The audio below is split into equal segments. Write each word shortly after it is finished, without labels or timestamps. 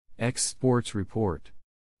X Sports Report.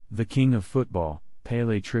 The King of Football,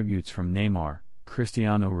 Pele tributes from Neymar,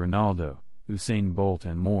 Cristiano Ronaldo, Usain Bolt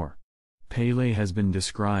and more. Pele has been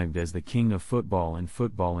described as the king of football and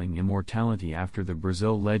footballing immortality after the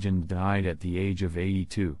Brazil legend died at the age of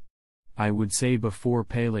 82. I would say before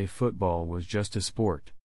Pele football was just a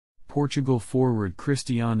sport. Portugal forward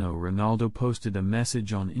Cristiano Ronaldo posted a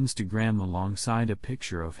message on Instagram alongside a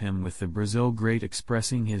picture of him with the Brazil great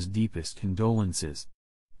expressing his deepest condolences.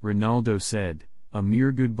 Ronaldo said, "A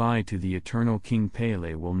mere goodbye to the eternal King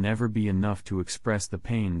Pele will never be enough to express the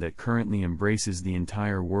pain that currently embraces the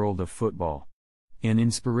entire world of football. An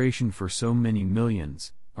inspiration for so many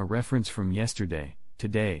millions, a reference from yesterday,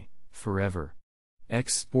 today, forever."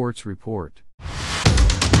 X Sports Report.